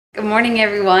Good morning,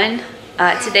 everyone.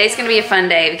 Today's gonna be a fun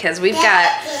day because we've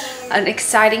got an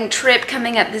exciting trip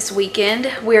coming up this weekend.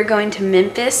 We're going to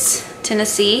Memphis,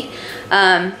 Tennessee,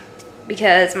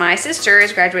 because my sister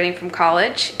is graduating from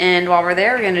college, and while we're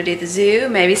there, we're gonna do the zoo,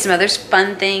 maybe some other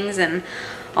fun things, and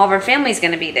all of our family's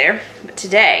gonna be there. But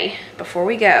today, before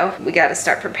we go, we gotta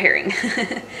start preparing.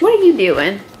 What are you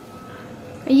doing?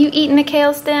 Are you eating a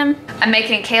kale stem? I'm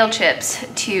making kale chips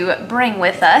to bring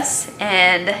with us,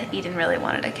 and Eden really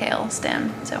wanted a kale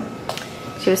stem, so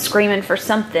she was screaming for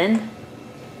something.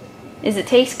 Does it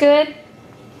taste good?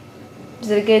 Is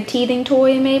it a good teething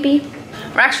toy, maybe?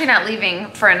 We're actually not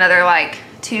leaving for another like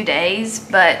 2 days,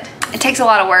 but it takes a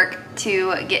lot of work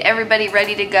to get everybody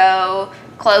ready to go,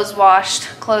 clothes washed,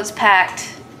 clothes packed,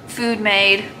 food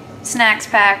made, snacks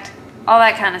packed, all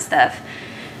that kind of stuff.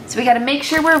 So we gotta make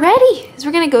sure we're ready, because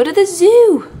we're gonna go to the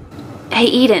zoo. Hey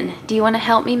Eden, do you wanna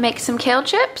help me make some kale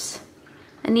chips?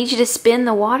 I need you to spin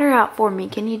the water out for me.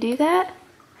 Can you do that?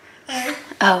 Yeah.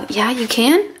 Oh, yeah, you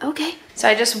can? Okay. So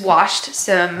I just washed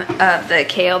some of the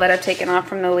kale that I've taken off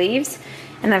from the leaves.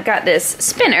 And I've got this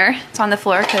spinner. It's on the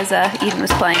floor because Eden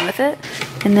was playing with it.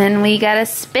 And then we gotta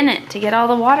spin it to get all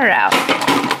the water out.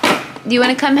 Do you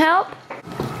wanna come help?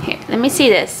 Here, let me see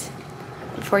this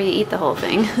before you eat the whole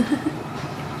thing.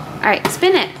 All right,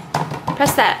 spin it.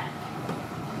 Press that.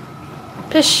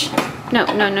 Push. No,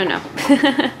 no, no, no.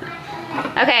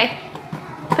 Okay.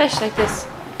 Push like this.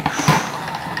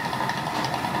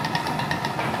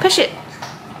 Push it.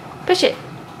 Push it.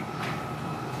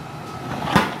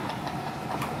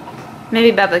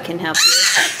 Maybe Bubba can help you.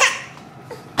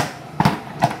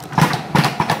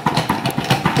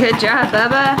 Good job,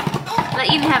 Bubba. Let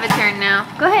Eden have a turn now.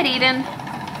 Go ahead, Eden.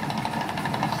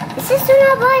 It's just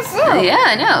not by itself. Yeah,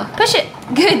 I know. Push it.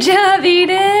 Good job,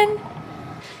 Eden.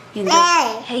 Hey,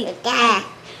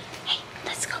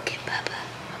 let's go get Bubba.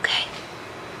 Okay.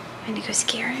 I'm gonna go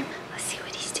scare him. Let's see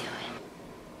what he's doing.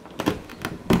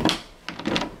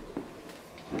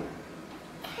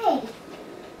 Hey.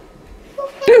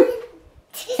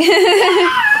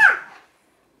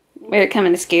 We're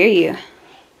coming to scare you.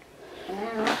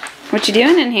 What you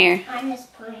doing in here? I'm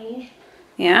just playing.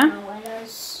 Yeah?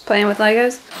 Playing with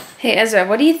Legos? Hey Ezra,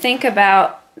 what do you think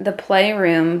about the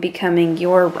playroom becoming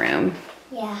your room?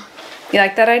 Yeah. You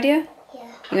like that idea? Yeah.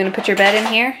 You want to put your bed in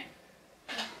here?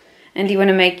 Yeah. And do you want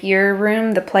to make your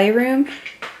room the playroom?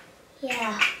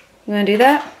 Yeah. You want to do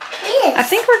that? Yes. I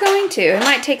think we're going to. It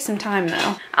might take some time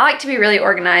though. I like to be really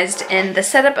organized, and the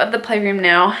setup of the playroom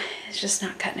now is just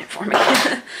not cutting it for me.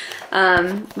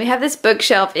 We have this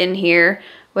bookshelf in here,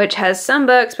 which has some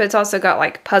books, but it's also got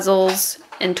like puzzles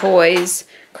and toys,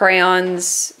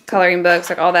 crayons, coloring books,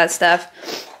 like all that stuff.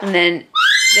 And then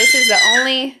this is the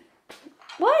only,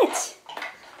 what?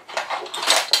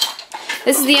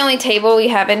 This is the only table we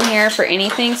have in here for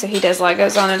anything, so he does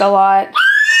Legos on it a lot.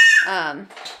 And then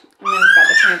we've got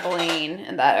the trampoline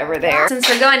and that over there. Since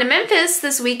we're going to Memphis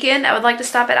this weekend, I would like to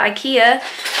stop at IKEA.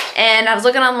 And I was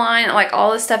looking online at like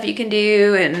all the stuff you can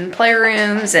do and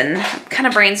playrooms and kind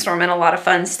of brainstorming a lot of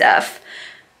fun stuff.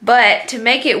 But to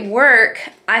make it work,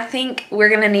 I think we're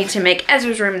gonna need to make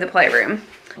Ezra's room the playroom.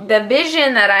 The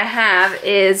vision that I have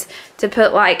is to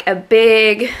put like a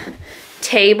big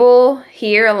table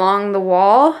here along the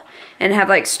wall and have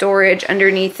like storage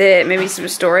underneath it, maybe some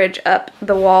storage up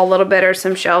the wall a little bit or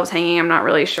some shelves hanging. I'm not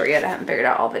really sure yet. I haven't figured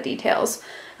out all the details.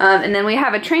 And then we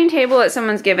have a train table that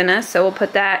someone's given us, so we'll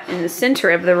put that in the center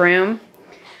of the room.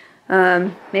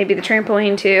 Maybe the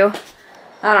trampoline too.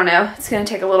 I don't know. It's gonna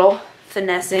take a little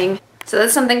finessing. So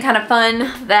that's something kind of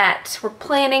fun that we're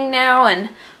planning now, and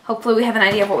hopefully we have an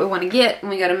idea of what we want to get when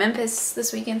we go to Memphis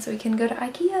this weekend so we can go to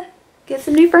IKEA, get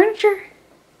some new furniture.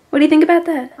 What do you think about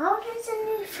that? I'll get some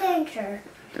new furniture.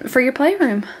 For your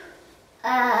playroom.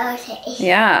 Okay.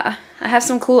 Yeah, I have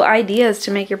some cool ideas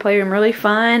to make your playroom really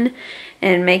fun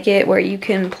and make it where you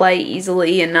can play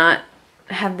easily and not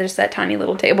have just that tiny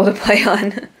little table to play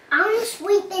on. I want to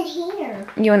sleep in here.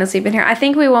 You want to sleep in here? I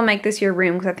think we will make this your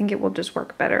room because I think it will just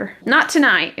work better. Not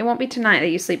tonight. It won't be tonight that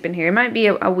you sleep in here. It might be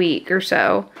a week or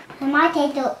so. It might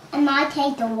take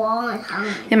a long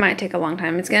time. It might take a long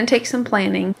time. It's going to take some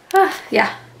planning.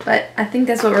 Yeah, but I think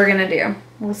that's what we're going to do.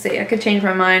 We'll see. I could change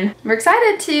my mind. We're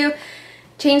excited to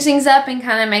change things up and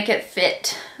kind of make it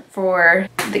fit for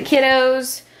the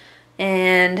kiddos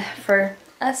and for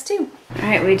us too. All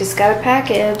right, we just got a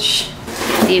package.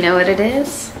 Do you know what it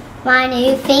is? My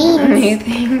new things. New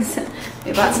things.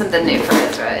 We bought something new for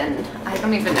Ezra, and I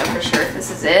don't even know for sure if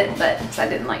this is it, but because I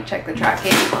didn't like check the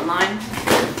tracking online.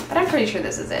 But I'm pretty sure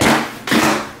this is it.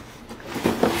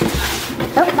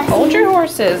 Oh, Hold your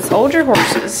horses. Hold your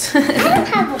horses. I don't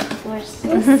have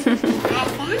horses.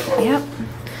 Yep.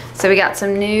 So we got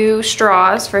some new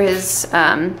straws for his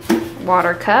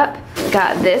water cup.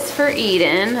 Got this for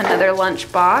Eden, another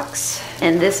lunch box.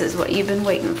 And this is what you've been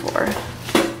waiting for.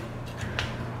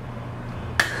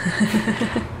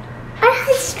 I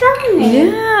had strawberry.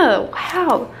 Yeah,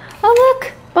 wow. Oh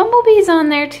look, Bumblebee's on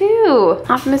there too.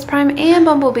 Optimus Prime and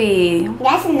Bumblebee.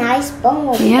 That's a nice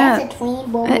bumblebee. Yeah, That's a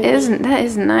clean bumblebee. that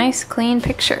is a nice clean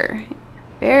picture.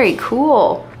 Very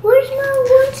cool. Where's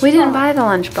my lunch? We didn't buy the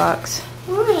lunchbox.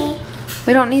 Why?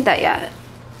 We don't need that yet.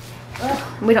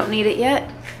 Ugh. We don't need it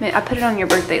yet. I put it on your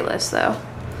birthday list though.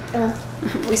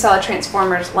 Ugh. We saw a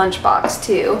Transformers lunchbox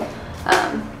too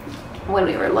when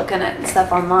we were looking at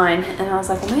stuff online, and I was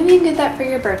like, well, maybe you can get that for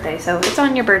your birthday. So it's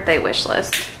on your birthday wish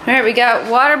list. All right, we got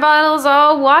water bottles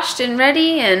all washed and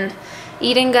ready, and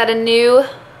Eden got a new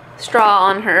straw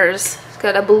on hers. It's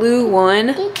got a blue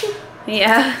one.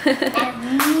 Yeah.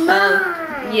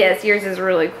 Yes, yours is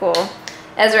really cool.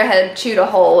 Ezra had chewed a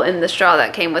hole in the straw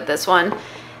that came with this one,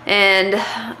 and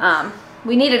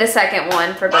we needed a second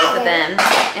one for both of them,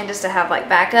 and just to have like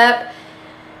backup.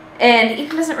 And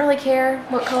Eden doesn't really care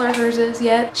what color hers is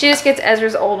yet. She just gets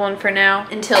Ezra's old one for now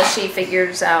until she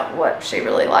figures out what she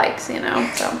really likes, you know.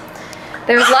 So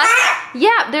there's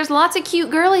lots of cute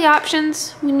girly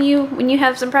options. When you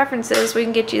have some preferences, we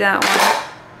can get you that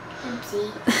one.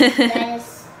 Oopsie. That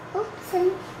is,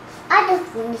 oopsie. I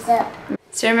just things up.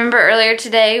 So remember earlier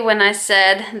today when I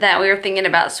said that we were thinking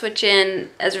about switching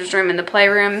Ezra's room and the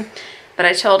playroom, but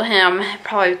I told him it'd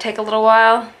probably take a little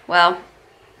while? Well,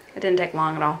 it didn't take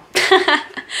long at all.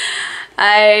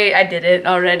 I did it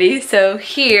already. So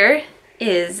here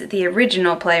is the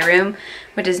original playroom,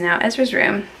 which is now Ezra's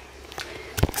room.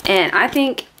 And I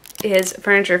think his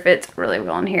furniture fits really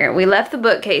well in here. We left the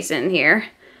bookcase in here.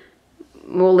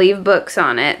 We'll leave books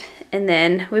on it. And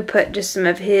then we put just some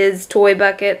of his toy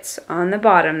buckets on the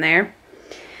bottom there.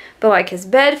 But like his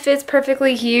bed fits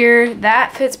perfectly here.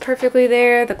 That fits perfectly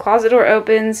there. The closet door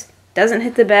opens, doesn't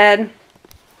hit the bed.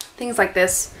 Things like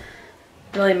this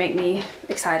really make me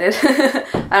excited.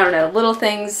 I don't know, little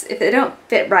things, if they don't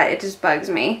fit right, it just bugs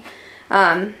me.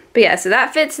 But yeah, so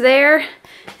that fits there,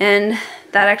 and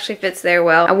that actually fits there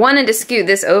well. I wanted to scoot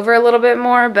this over a little bit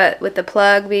more, but with the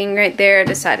plug being right there, I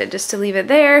decided just to leave it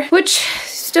there, which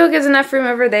still gives enough room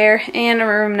over there, and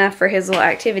room enough for his little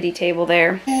activity table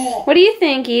there. What do you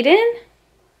think, Eden?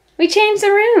 We changed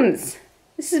the rooms.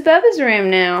 This is Bubba's room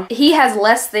now. He has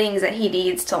less things that he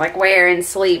needs to like wear and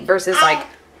sleep versus like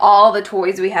all the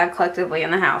toys we have collectively in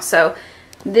the house. So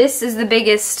this is the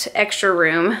biggest extra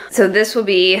room. So this will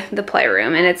be the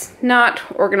playroom, and it's not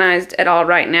organized at all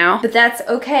right now, but that's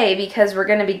okay because we're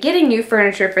gonna be getting new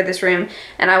furniture for this room,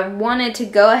 and I wanted to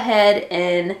go ahead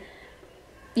and,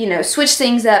 you know, switch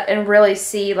things up and really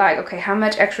see like, okay, how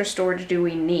much extra storage do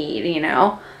we need, you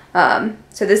know?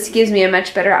 So this gives me a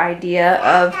much better idea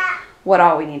of what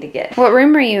all we need to get. What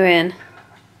room are you in?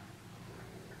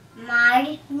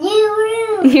 My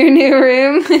new room. Your new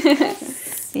room?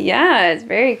 Yeah, it's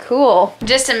very cool.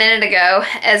 Just a minute ago,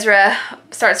 Ezra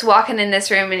starts walking in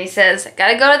this room and he says,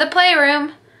 gotta go to the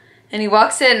playroom. And he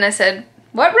walks in and I said,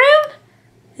 what room?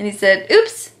 And he said,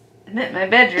 oops, I meant my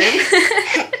bedroom.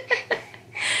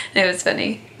 It was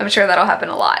funny. I'm sure that'll happen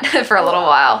a lot for a little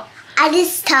while. I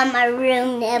just taught my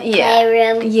room and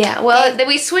playroom. Yeah, well, then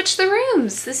we switched the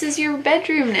rooms. This is your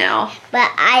bedroom now.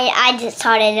 But I just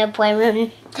taught it a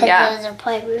playroom. Yeah. It was a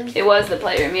playroom. It was the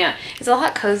playroom, yeah. It's a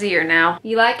lot cozier now.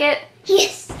 You like it?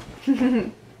 Yes. Good.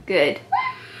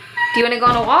 Do you want to go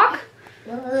on a walk?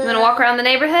 You want to walk around the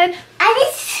neighborhood? I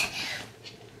just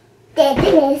did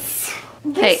this.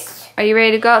 Hey, are you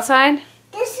ready to go outside?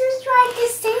 This is like the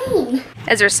same.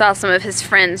 Ezra saw some of his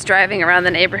friends driving around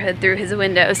the neighborhood through his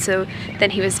window, so then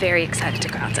he was very excited to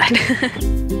go outside.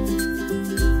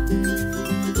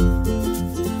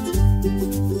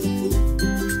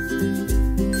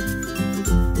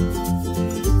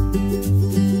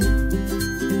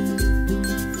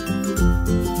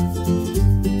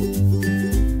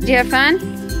 Did you have fun?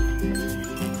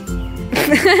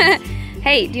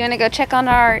 Hey, do you want to go check on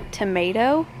our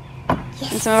tomato?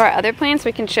 Yes. And some of our other plants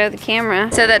we can show the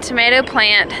camera. So that tomato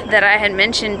plant that I had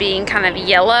mentioned being kind of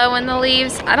yellow in the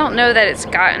leaves, I don't know that it's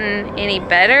gotten any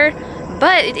better,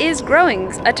 but it is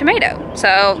growing a tomato,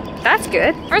 so that's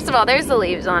good. First of all, there's the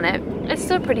leaves on it. It's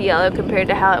still pretty yellow compared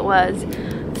to how it was.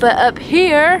 But up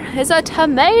here is a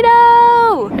tomato!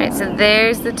 All right, so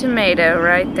there's the tomato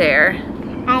right there.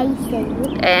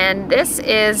 And this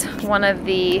is one of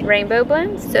the rainbow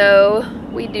blends, so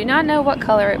we do not know what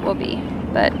color it will be,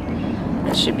 but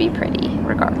It should be pretty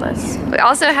regardless. We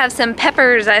also have some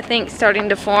peppers, I think, starting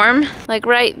to form. Like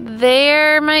right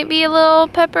there might be a little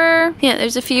pepper. Yeah,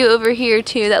 there's a few over here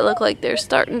too that look like they're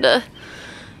starting to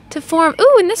form.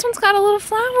 Ooh, and this one's got a little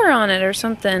flower on it or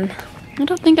something. I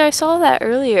don't think I saw that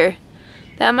earlier.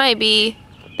 That one might be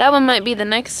the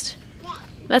next.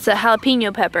 That's a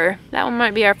jalapeno pepper. That one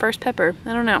might be our first pepper.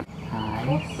 I don't know.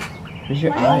 Eyes? Where's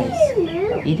your eyes?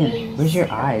 Eden, where's your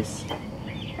eyes?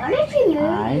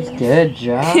 Eyes, good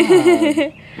job.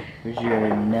 Where's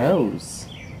your nose?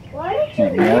 Your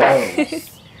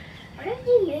nose.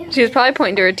 She was probably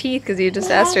pointing to her teeth because you just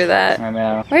asked her that. I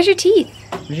know. Where's your teeth?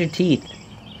 Where's your teeth?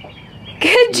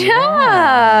 Good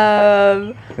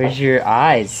job. Where's your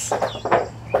eyes?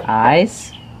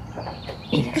 Eyes?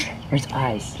 Eden, where's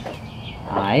eyes?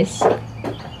 Eyes?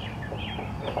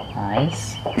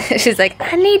 Eyes? She's like,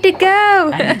 I need to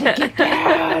go. I need to get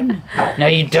down. No,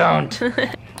 you don't.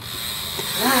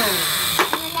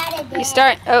 You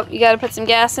start. Oh, you gotta put some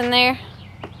gas in there.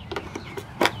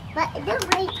 But the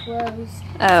light closed.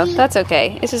 Oh, that's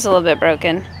okay. It's just a little bit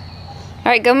broken. All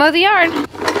right, go mow the yard.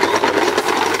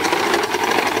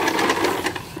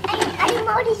 I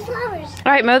mow these flowers.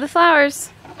 All right, mow the flowers.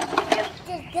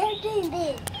 They're doing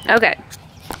big. Okay.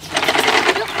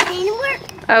 Nope, didn't work.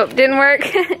 Oh, didn't work.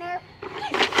 Nope.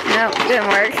 No, didn't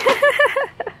work.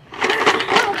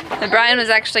 Brian was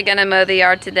actually gonna mow the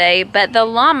yard today, but the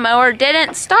lawnmower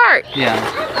didn't start. Yeah,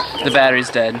 the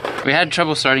battery's dead. We had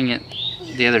trouble starting it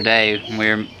the other day when we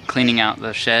were cleaning out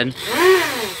the shed.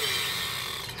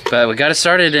 But we got it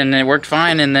started and it worked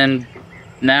fine, and then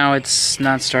now it's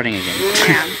not starting again.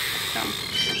 Yeah.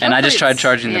 And I just tried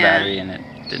charging the battery and it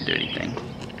didn't do anything.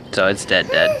 So it's dead.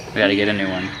 We gotta get a new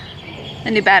one.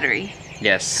 A new battery.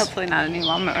 Yes. Hopefully not a new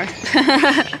lawnmower.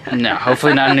 No,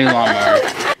 hopefully not a new lawnmower.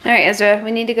 All right, Ezra,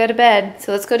 we need to go to bed.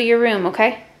 So let's go to your room,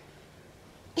 okay?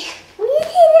 We need to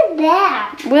take a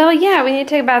bath. Well, yeah, we need to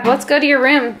take a bath. Let's go to your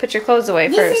room. Put your clothes away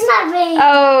first. This is not rain.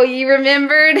 Oh, you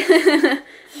remembered?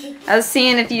 I was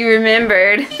seeing if you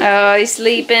remembered. Oh, he's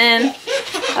sleeping.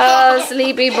 Oh,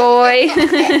 sleepy boy.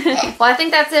 Well, I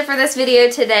think that's it for this video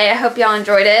today. I hope y'all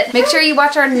enjoyed it. Make sure you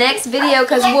watch our next video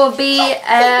because we'll be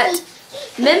at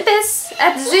Memphis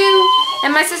at the zoo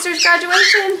and my sister's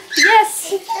graduation.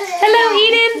 Yes. Hello,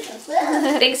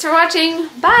 Eden. Thanks for watching.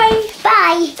 Bye.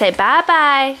 Bye. Say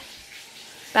bye-bye.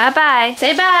 Bye-bye.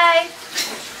 Say bye.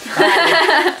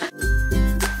 Bye.